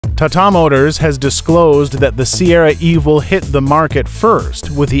Tata Motors has disclosed that the Sierra EV will hit the market first,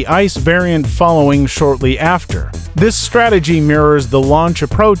 with the ICE variant following shortly after. This strategy mirrors the launch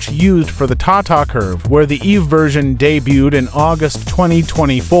approach used for the Tata Curvv, where the EV version debuted in August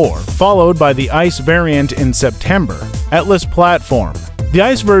 2024, followed by the ICE variant in September. Atlas platform. The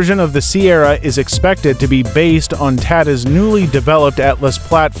ICE version of the Sierra is expected to be based on Tata's newly developed Atlas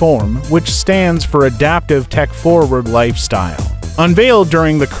platform, which stands for Adaptive Tech-Forward Lifestyle. Unveiled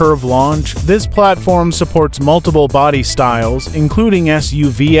during the Curvv launch, this platform supports multiple body styles, including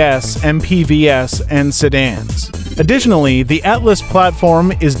SUVs, MPVs, and sedans. Additionally, the Atlas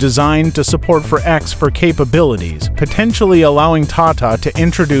platform is designed to support for capabilities, potentially allowing Tata to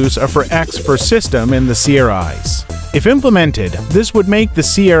introduce a for system in the Sierra ICE. If implemented, this would make the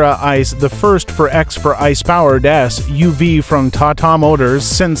Sierra ICE the first for ICE-powered SUV from Tata Motors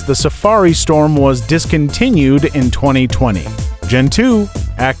since the Safari Storme was discontinued in 2020. Gen 2.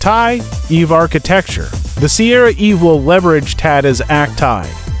 Acti EV architecture. The Sierra EV will leverage Tata's Acti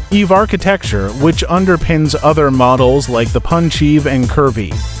EV architecture, which underpins other models like the Punch EV and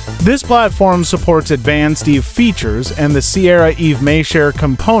Curvv. This platform supports advanced EV features, and the Sierra EV may share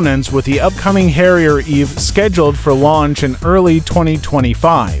components with the upcoming Harrier EV scheduled for launch in early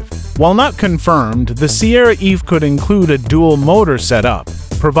 2025. While not confirmed, the Sierra EV could include a dual-motor setup,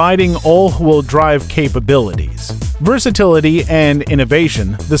 providing all-wheel drive capabilities. Versatility and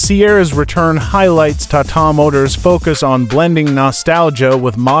innovation. The Sierra's return highlights Tata Motors' focus on blending nostalgia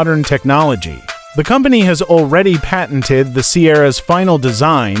with modern technology. The company has already patented the Sierra's final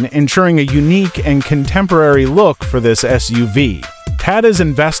design, ensuring a unique and contemporary look for this SUV. Tata's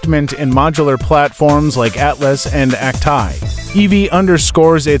investment in modular platforms like Atlas and Acti EV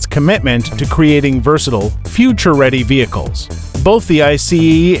underscores its commitment to creating versatile, future-ready vehicles. Both the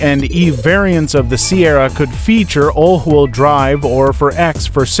ICE and EV variants of the Sierra could feature all-wheel drive or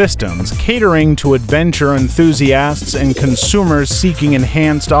for systems, catering to adventure enthusiasts and consumers seeking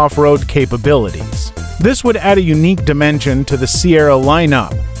enhanced off-road capabilities. This would add a unique dimension to the Sierra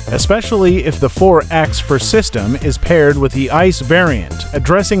lineup, especially if the for system is paired with the ICE variant,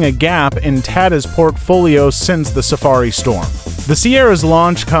 addressing a gap in Tata's portfolio since the Safari Storme. The Sierra's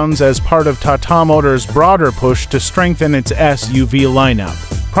launch comes as part of Tata Motors' broader push to strengthen its SUV lineup.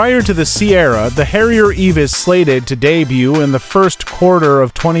 Prior to the Sierra, the Harrier EV is slated to debut in the first quarter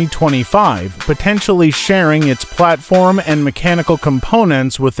of 2025, potentially sharing its platform and mechanical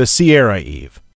components with the Sierra EV.